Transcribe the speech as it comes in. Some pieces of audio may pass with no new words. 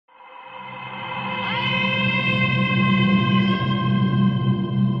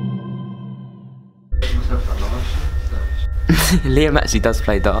Liam actually does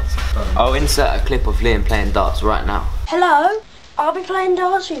play darts. I'll insert a clip of Liam playing darts right now. Hello, I'll be playing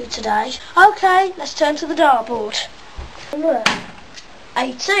darts with you today. Okay, let's turn to the dartboard.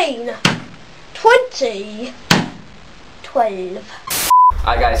 18, 20, 12.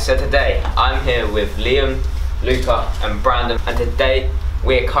 Alright guys, so today I'm here with Liam, Luca and Brandon, and today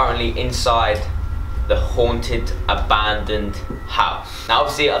we're currently inside the haunted, abandoned house. Now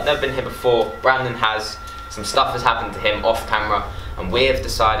obviously I've never been here before. Brandon has. Some stuff has happened to him off camera, and we have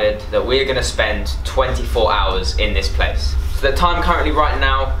decided that we're going to spend 24 hours in this place. So the time currently right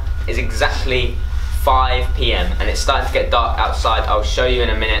now is exactly 5 PM and it's starting to get dark outside. I'll show you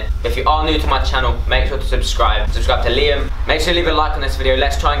in a minute. If you are new to my channel, make sure to subscribe. Subscribe to Liam. Make sure to leave a like on this video.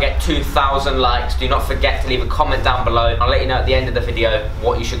 Let's try and get 2,000 likes. Do not forget to leave a comment down below. I'll let you know at the end of the video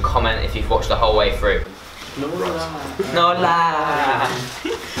what you should comment if you've watched the whole way through. No lie. No lie.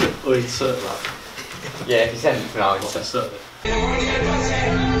 Or insert that. Yeah, if you send it to me, I'll insert it.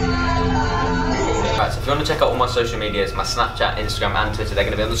 Right, so if you want to check out all my social medias, my Snapchat, Instagram and Twitter, they're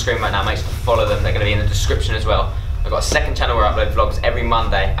going to be on the screen right now. Make sure to follow them. They're going to be in the description as well. I've got a second channel where I upload vlogs every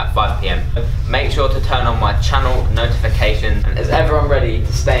Monday at 5 PM. Make sure to turn on my channel notifications. And is everyone ready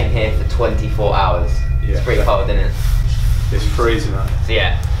to stay in here for 24 hours? Yeah. It's pretty cold, isn't it? It's freezing out. So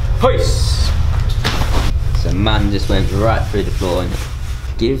yeah, peace! So man just went right through the floor and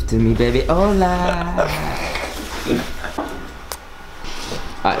give to me, baby, hola!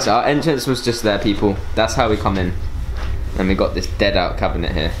 Alright, so our entrance was just there, people. That's how we come in. And we got this dead out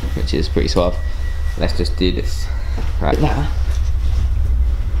cabinet here, which is pretty suave. Let's just do this. Right now.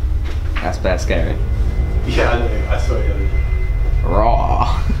 That's bad scary. Yeah, I know. I saw it.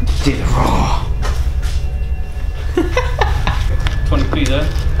 Raw. Do the raw. 20p there.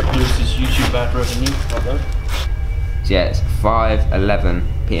 Boost his YouTube ad revenue. Right there. So yeah, it's 5:11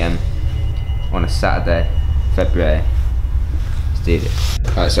 PM on a Saturday, February. Let's do this.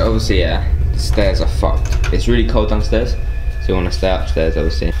 Alright, so obviously, yeah, the stairs are fucked. It's really cold downstairs, so you want to stay upstairs,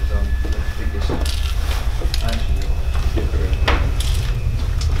 obviously.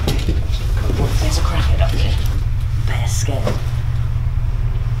 There's a crackhead up here. Better scared.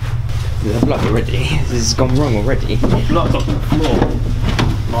 There's a block already. This has gone wrong already. Blood on the floor.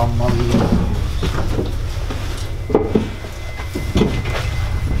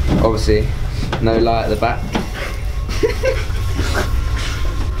 Obviously, no light at the back.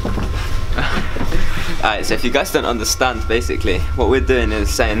 Alright, so if you guys don't understand, basically, what we're doing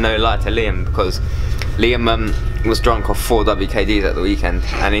is saying no light to Liam because Liam was drunk off 4 WKDs at the weekend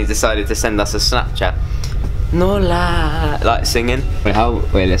and he decided to send us a Snapchat. No light, like singing.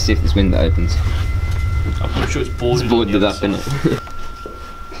 Wait, let's see if this window opens. I'm sure it's boarded. It's boarded up, isn't it?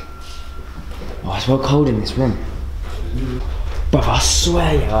 Oh, it's well cold in this room. But I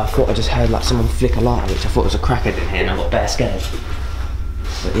swear, yeah, I thought I just heard like someone flick a lighter, which I thought was a crackhead in here, and I got bare scared.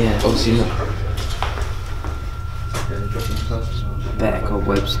 But yeah, obviously look. Bare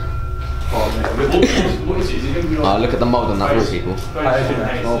cobwebs. Oh, look at the mould on that wall, people.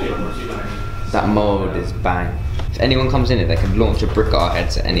 That mould is bang. If anyone comes in here, they can launch a brick at our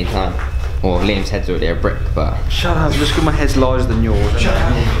heads at any time. Or Liam's head's already a brick, but... Shut up, just because my head's larger than yours. Shut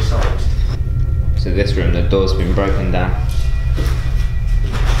up. So this room, the door's been broken down.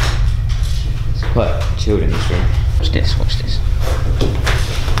 It's quite chilled in this room. Watch this, watch this.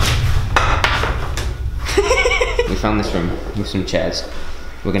 We found this room with some chairs.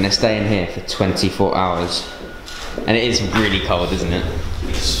 We're going to stay in here for 24 hours. And it is really cold, isn't it?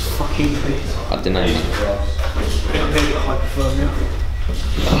 It's fucking cold. I don't know, man.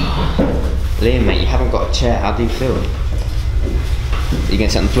 Liam, mate, you haven't got a chair. How do you feel? Are you going to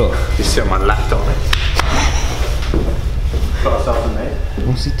sit on the floor? Just sit on my lap, on it. Got myself in there.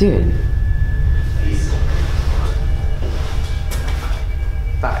 What's he doing?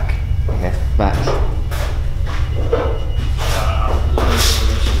 Back. Okay, back.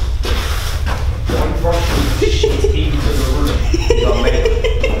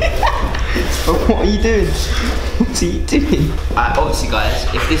 What are you doing? What are you doing? Obviously guys,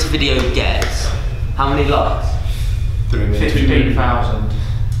 if this video gets, how many likes? 15,000.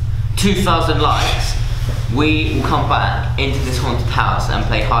 2,000 likes, we will come back into this haunted house and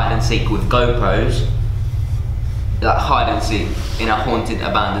play hide and seek with GoPros. Like hide and seek in a haunted,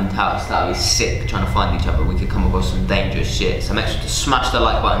 abandoned house. That would be sick, trying to find each other. We could come across some dangerous shit. So make sure to smash the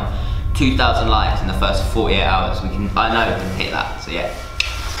like button. 2,000 likes in the first 48 hours. I know we can hit that, so yeah.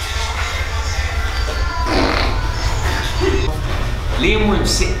 Liam won't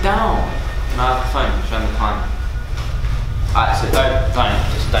sit down. No, I have the phone, show him the time. Alright, so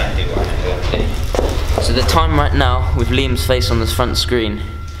just don't do what I'm doing. So the time right now, with Liam's face on the front screen,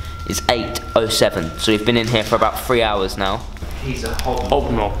 is 8:07. So we've been in here for about 3 hours now. He's a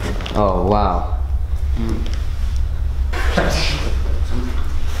hobnob. Oh wow.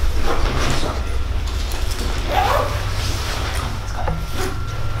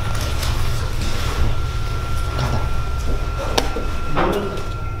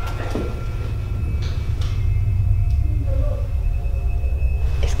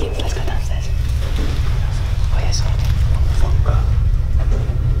 Let's go downstairs. Oh yes.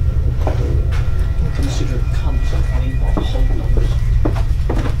 Consider it cunts like any more hobnobs.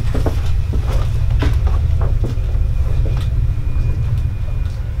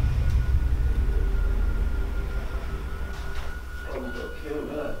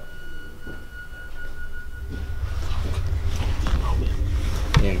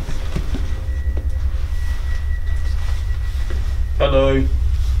 Yeah. Hello.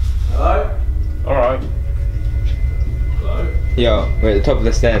 Hello? Alright. Hello? Yo, we're at the top of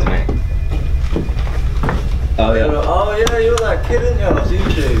the stairs, mate. Oh yeah. Oh yeah, you're that kid, aren't you? On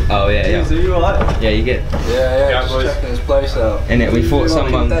YouTube. Oh yeah, yeah. Are you alright? Yeah, you get Yeah, Yeah, just boys. checking this place out. innit. We thought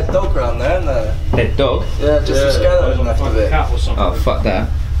someone That dog around there, isn't there? dead dog. Yeah, just a skeleton left of it. Cat or something. Oh fuck that.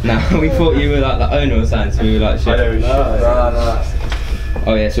 No, we thought you were like the owner or something, so we were like shit. No.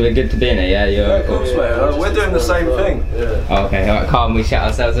 Oh yeah, so we're good to be in it, yeah? You're Yeah, of course, mate. We're doing the same thing. Yeah. Oh, okay, alright, calm, we shut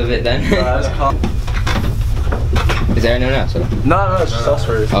ourselves a bit then. That's calm. Is there anyone else? Or? No, it's just us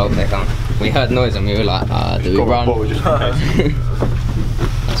really. Oh, okay, calm. We heard noise and we were like, do we run?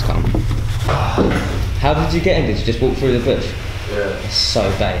 That's calm. How did you get in? Did you just walk through the bush? Yeah. It's so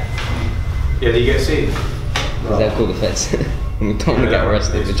bad. Yeah, did you get seen? Because they'll call the feds. We don't want to get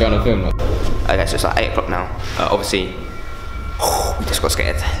arrested, we're trying to film them. Okay, so it's like 8 o'clock now. Obviously, we just got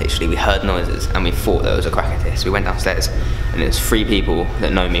scared. Literally, we heard noises and we thought there was a crack at this. We went downstairs and there's 3 people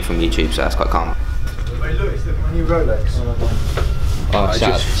that know me from YouTube, so that's quite calm. Wait, look, it's my new Rolex. Oh, I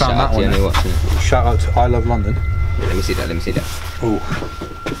shout just out, found shout out that to one. anyone watching it. Shout out to I Love London. Let me see that, let me see that. Oh.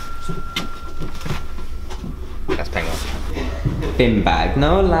 That's paying off. Bin bag,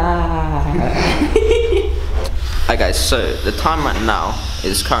 no lie. Hi guys, so the time right now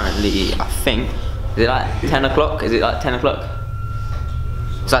is currently, I think, is it like 10 o'clock? Is it like 10 o'clock?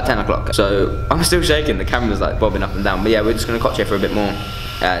 It's like 10 o'clock. So I'm still shaking, the camera's like bobbing up and down. But yeah, we're just gonna watch it for a bit more,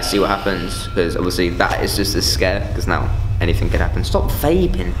 see what happens. Because obviously that is just a scare, because now anything could happen. Stop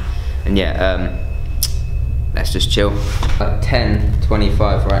vaping. And yeah, let's just chill. At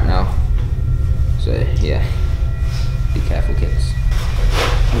 10:25 right now. So yeah, be careful kids.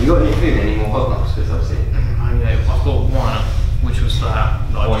 Have you got any food, any more hot dogs? Because obviously I've got one, which was that,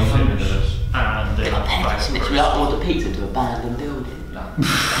 like, What are you lunch, doing with this? and then a bag of We crisps. like order pizza to abandoned building. I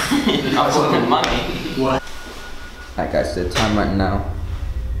want the money. Alright guys, so the time right now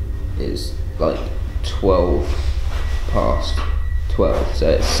is like 12 past 12, so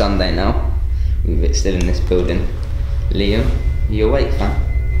it's Sunday now. We're still in this building. Liam, you awake, fam?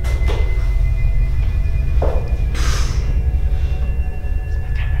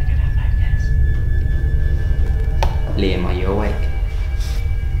 Liam, are you awake?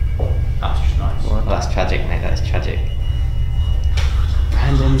 That's just nice. Well, that's tragic, mate, that's tragic.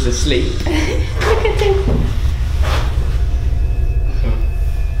 Brandon's asleep.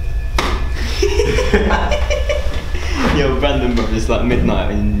 Yo, Brandon, bro, it's like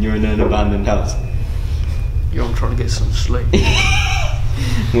midnight and you're in an abandoned house. Yo, I'm trying to get some sleep.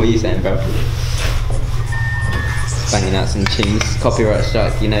 What are you saying, bro? Banging out some tunes, copyright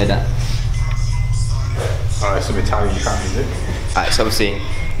strike, you know that. Alright, some Italian trap music. Alright, so obviously,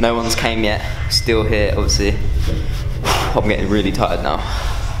 no one's came yet, still here, obviously. I'm getting really tired now.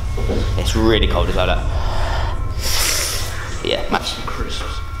 It's really cold as well, that. Yeah, match. Some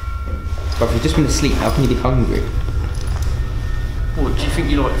crisps. Bro, if you've just been asleep, how can you be hungry? What, do you think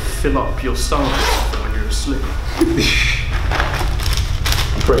you like fill up your stomach or something when you're asleep?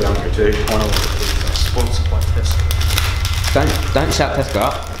 I'm pretty hungry too. Why not? Sponsored by Tesco. Don't shout Tesco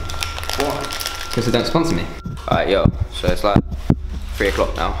up. Why? Because they don't sponsor me. Alright, yo, so it's like 3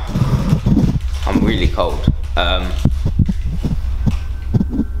 o'clock now. I'm really cold.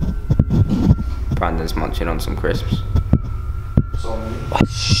 Brandon's munching on some crisps. What?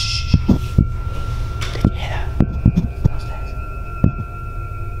 Shh. Did you hear that? Downstairs.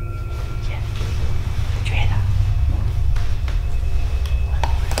 Yeah. Did you hear that?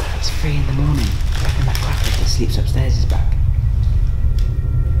 It's 3 in the morning. I reckon that cracker that sleeps upstairs is back.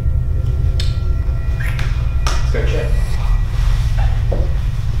 Let's go check.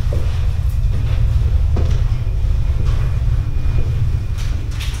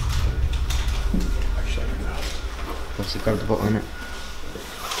 What's it? Grab the bottle in it.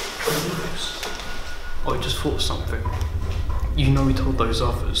 I just thought of something. You know we told those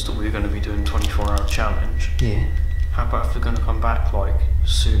others that we were going to be doing 24-hour challenge. Yeah. How about if they're going to come back like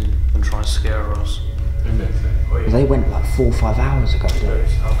soon and try and scare us? They went like 4 or 5 hours ago.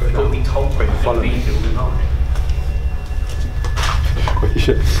 But we told them they'd be here all night. What you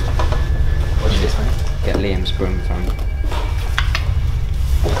should. Watch this, mate. Get Liam's broom from.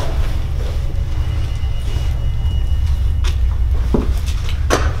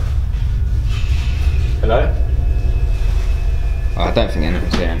 Hello? Oh, I don't think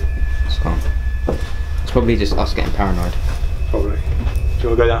anyone's here. It's calm. It's probably just us getting paranoid. Probably. Do you want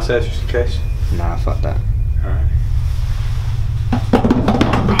to go downstairs just in case? Nah, fuck that. Alright.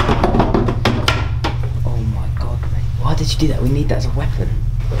 Oh my god, mate. Why did you do that? We need that as a weapon.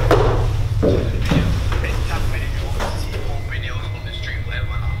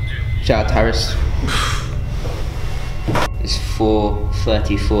 Shout out to Harris. It's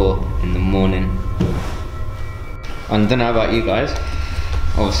 4:34 in the morning. I don't know about you guys.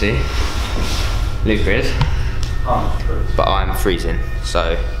 Obviously, Luca is. But I'm freezing.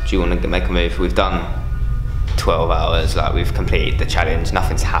 So, do you want to make a move? We've done 12 hours. Like we've completed the challenge.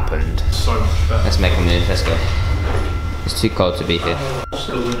 Nothing's happened. So much better. Let's make a move. Let's go. It's too cold to be here.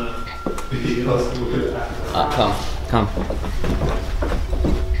 Still in it. Come.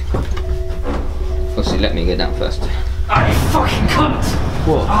 Obviously, let me go down first. Ah, you fucking cunt!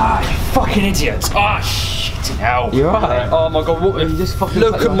 What? Ah, you fucking idiot! Ah, shit in hell! You're right. Oh my god, what? You just fucking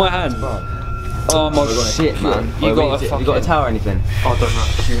Look cut at your my hands, hand! Oh my god. Shit, man. You got a towel or anything? I don't know.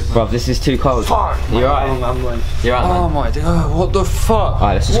 Shit, man. Bruv, this is too cold. Fuck! You're right. You're right, Oh man. my god, what the fuck?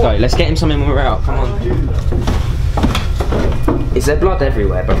 Alright, let's just go. Let's get him something when we're out. Come on. Is there blood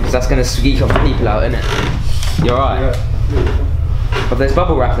everywhere, bro? Because that's gonna squeak off people out, innit? You're right. But there's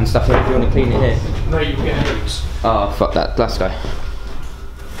bubble wrap and stuff here if you want to clean it here. No, you get headaches. Oh, fuck that. Let's go.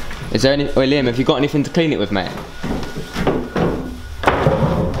 Is there any... Wait, Liam, have you got anything to clean it with, mate?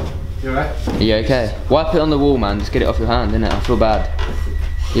 You alright? Are you okay? Wipe it on the wall, man. Just get it off your hand, innit? I feel bad.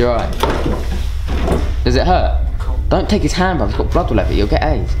 You're alright. Does it hurt? Don't take his hand, bro. He's got blood all over it. You'll get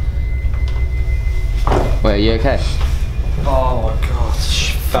AIDS. Wait, are you okay? Oh my god.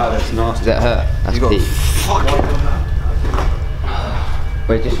 That's nasty. Does that hurt? That's deep.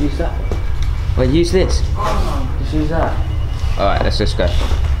 Wait, just use that. Wait, use this. Just use that. Alright, let's just go.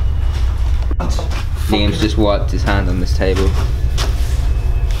 Liam's just wiped his hand on this table.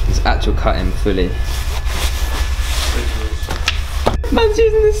 He's actual cutting fully. Man's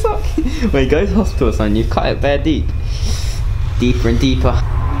using this sock. Wait, go to hospital, son. You've cut it bare deep. Deeper and deeper.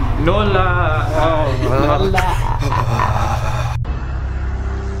 Nola! Oh, Nola.